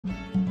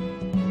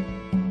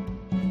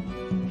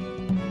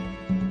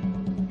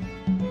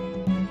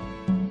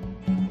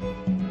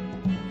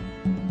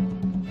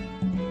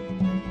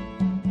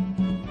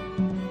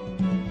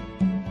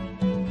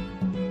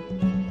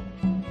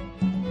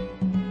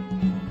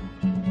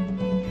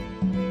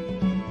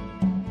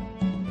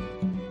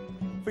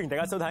大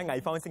家收睇藝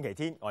坊星期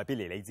天，我係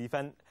Billy 李子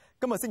芬。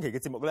今個星期嘅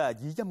節目咧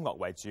以音樂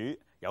為主，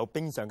有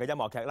冰上嘅音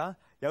樂劇啦，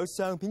有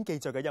相片記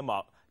載嘅音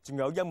樂，仲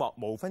有音樂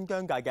無分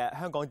疆界嘅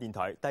香港電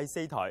台第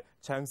4台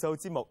長壽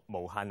節目《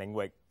無限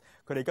領域》。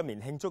佢哋今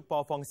年慶祝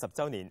播放10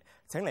週年，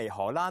請嚟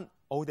荷蘭、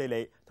奧地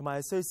利同埋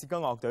瑞士嘅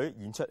樂隊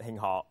演出慶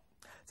賀。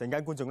陣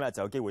間觀眾咧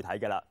就有機會睇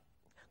㗎啦。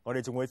我哋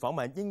仲會訪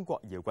問英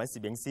國搖滾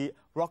攝影師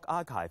Rock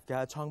Archive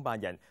嘅創辦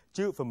人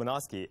Jill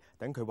Fumanowski，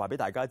 等佢話俾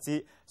大家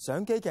知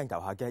相機鏡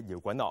頭下嘅搖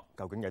滾樂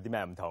究竟有啲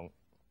咩唔同。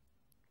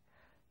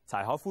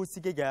柴可夫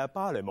斯基嘅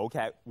芭蕾舞劇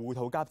《胡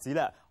桃夾子》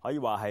咧，可以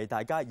話係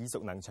大家耳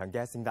熟能詳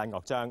嘅聖誕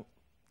樂章。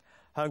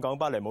香港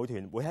芭蕾舞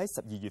團會喺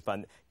12月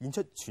份演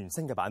出全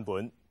新嘅版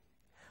本。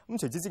咁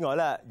除此之外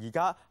咧，而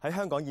家喺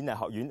香港演藝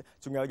學院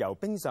仲有由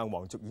冰上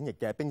皇族演繹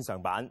嘅冰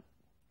上版。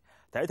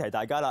提一提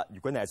大家啦，如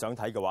果你係想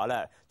睇嘅話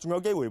咧，仲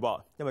有機會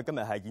喎，因為今日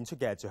係演出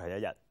嘅最後一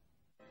日。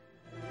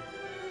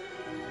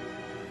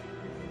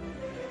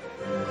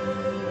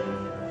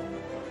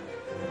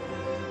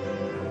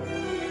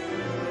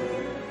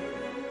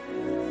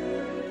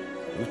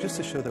It was just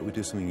to show that we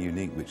do something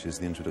unique, which is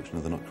the introduction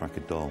of the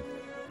Nutcracker doll.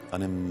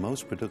 And in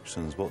most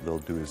productions, what they'll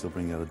do is they'll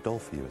bring out a doll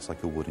for you. It's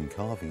like a wooden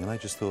carving. And I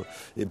just thought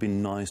it'd be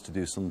nice to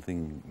do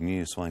something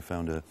new, so I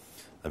found a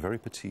very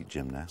petite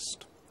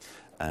gymnast.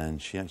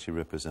 And she actually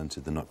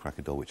represented the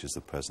Nutcracker doll, which is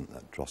the present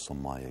that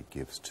Drosselmeyer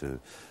gives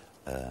to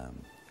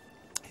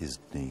his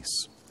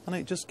niece. And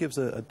it just gives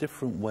a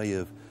different way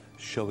of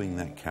showing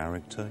that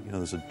character. You know,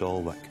 there's a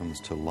doll that comes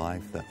to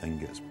life that then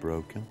gets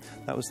broken.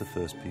 That was the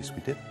first piece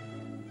we did.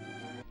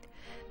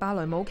 芭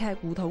蕾舞劇《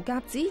胡桃夾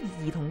子》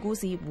以兒童故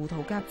事《胡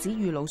桃夾子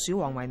與老鼠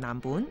王》為藍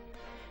本，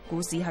故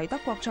事係德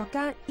國作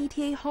家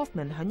E.T.A.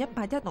 Hoffmann 喺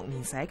1816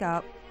年寫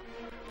嘅。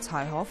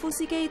柴可夫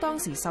斯基當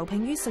時受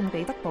聘於聖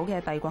彼得堡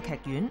嘅帝國劇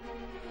院。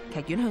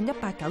劇院向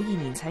1892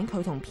年請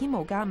佢同編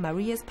舞家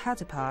Marius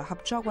Petipa 合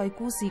作為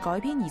故事改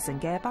編而成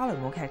嘅芭蕾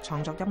舞劇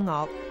創作音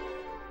樂。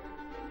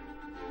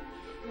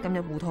近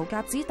日胡桃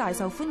夾子大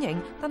受歡迎，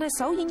但係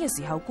首演嘅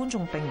時候觀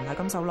眾並唔係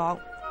咁受落。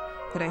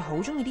佢哋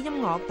好中意啲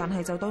音樂，但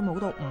係就對舞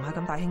蹈唔係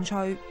咁大興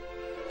趣。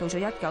到咗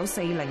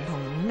1940同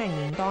50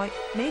年代，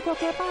美國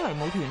嘅芭蕾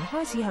舞團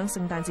開始響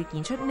聖誕節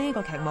演出呢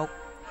個劇目。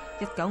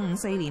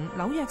1954年，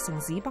紐約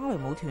城市芭蕾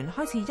舞團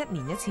開始1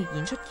年1次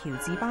演出喬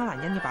治巴蘭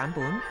恩嘅版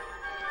本。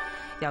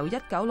由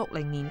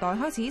1960年代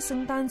開始，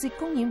聖誕節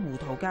公演胡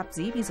桃夾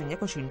子變成一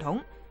個傳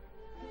統，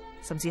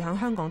甚至響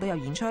香港都有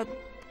演出。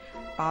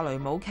芭蕾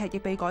舞劇亦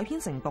被改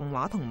編成動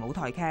畫同舞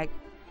台劇。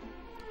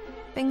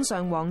冰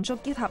上皇族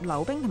結合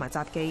溜冰同埋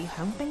雜技，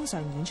響冰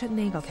上演出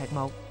呢個劇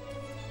目。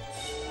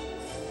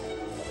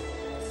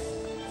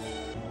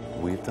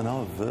We've done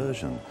our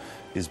version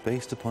is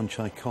based upon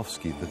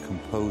Tchaikovsky, the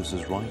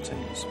composer's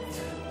writings,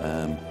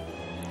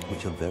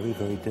 which are very,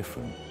 very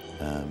different.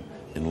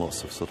 In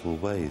lots of subtle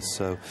ways.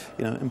 So,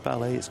 you know, in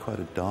ballet it's quite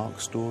a dark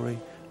story.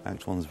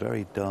 Act 1's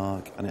very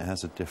dark and it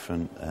has a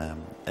different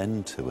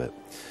end to it.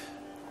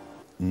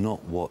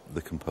 Not what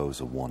the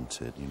composer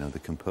wanted. You know, the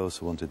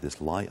composer wanted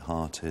this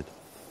light-hearted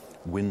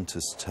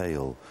winter's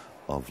tale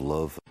of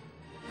love.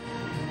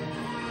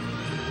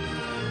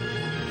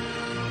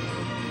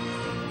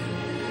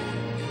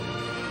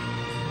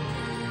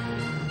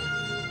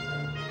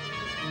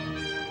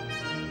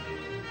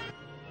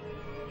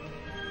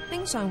《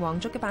冰上皇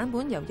族》嘅版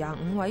本由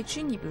25位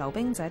專業溜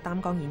冰者擔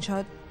綱演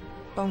出，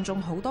當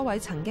中好多位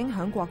曾經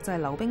喺國際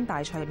溜冰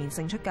大賽入面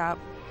勝出㗎。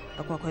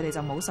不過佢哋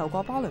就冇受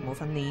過芭蕾舞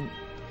訓練，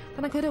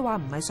但係佢哋話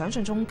唔係想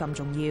象中咁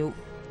重要。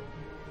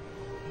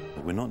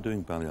We're not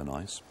doing ballet on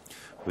ice.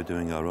 We're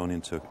doing our own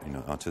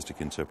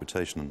artistic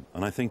interpretation.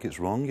 And I think it's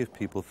wrong if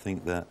people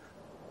think that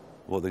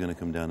what they're going to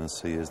come down and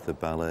see is the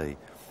ballet.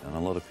 And a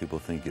lot of people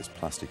think it's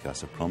plastic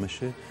ice. I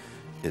promise you.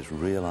 It's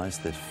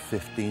realised there's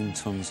 15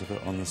 tons of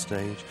it on the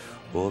stage,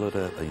 all at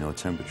a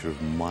temperature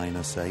of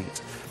 -8.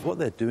 What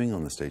they're doing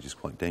on the stage is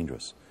quite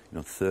dangerous.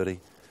 30,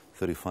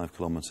 35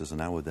 kilometres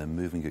an hour. They're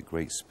moving at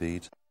great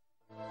speed.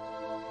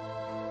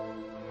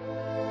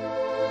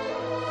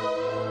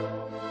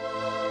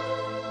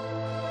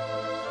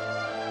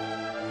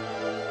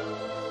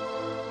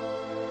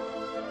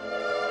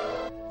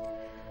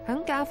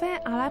喺咖啡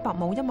阿拉伯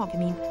舞音樂入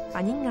面，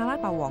扮演阿拉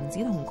伯王子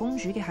同公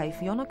主嘅係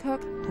Fiona Kirk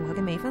同佢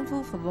嘅未婚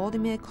夫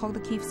Volodymyr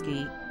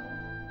Khodorkovsky。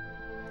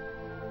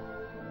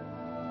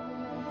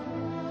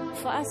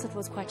 For us, it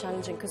was quite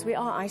challenging because we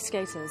are ice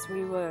skaters.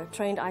 We were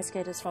trained ice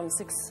skaters from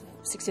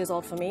six years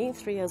old for me,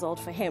 3 years old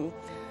for him.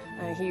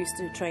 He used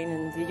to train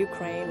in the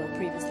Ukraine, or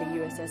previously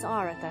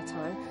USSR at that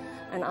time.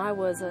 And I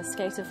was a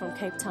skater from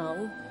Cape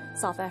Town,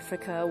 South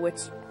Africa,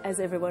 which, as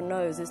everyone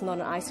knows, is not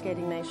an ice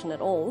skating nation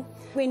at all.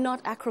 We're not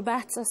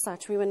acrobats as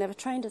such. We were never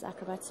trained as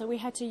acrobats, so we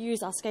had to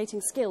use our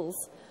skating skills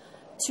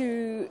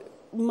to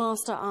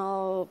master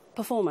our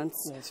performance.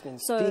 Yes,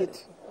 so speed.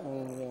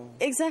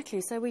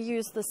 Exactly. So we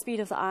use the speed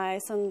of the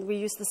ice, and we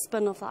use the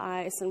spin of the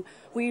ice, and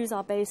we use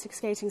our basic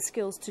skating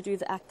skills to do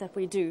the act that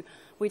we do.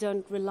 We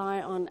don't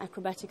rely on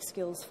acrobatic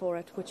skills for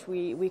it, which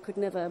we could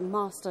never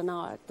master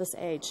now at this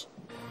age.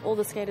 All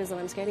the skaters that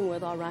I'm skating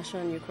with are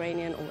Russian,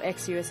 Ukrainian, or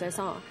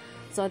ex-USSR.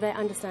 So they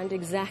understand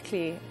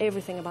exactly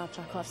everything about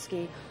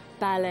Tchaikovsky,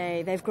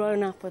 ballet. They've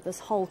grown up with this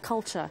whole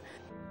culture.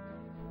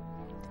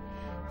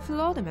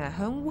 Vladimir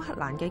響烏克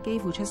蘭嘅基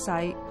輔出世，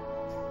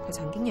佢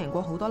曾經贏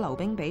過好多溜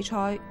冰比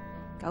賽。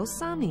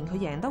93年佢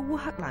贏得烏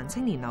克蘭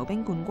青年溜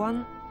冰冠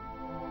軍。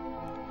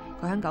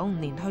佢喺95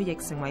年退役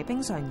成為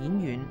冰上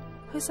演員，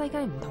去世界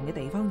唔同嘅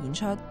地方演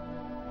出。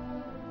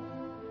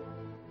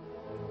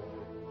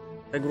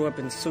I grew up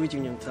in Soviet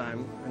Union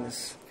time,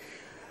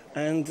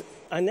 and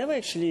I never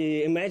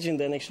actually imagined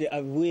that actually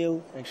I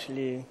will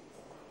actually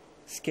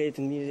skate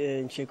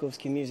in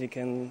Tchaikovsky music,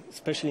 and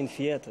especially in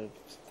theater.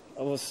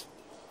 I was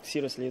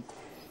seriously,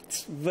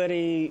 it's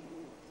very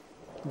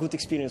good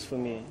experience for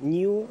me,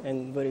 new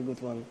and very good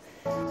one.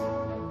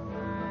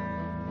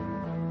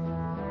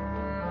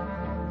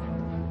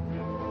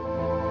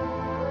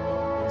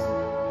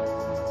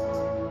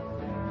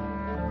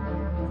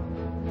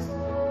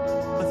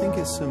 I think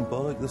it's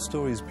symbolic. The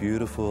story is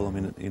beautiful. I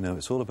mean, you know,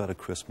 it's all about a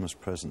Christmas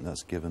present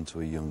that's given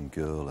to a young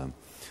girl, and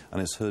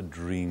it's her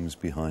dreams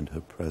behind her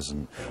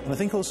present. And I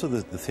think also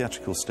the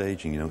theatrical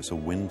staging, you know, it's a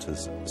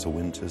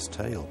winter's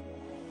tale.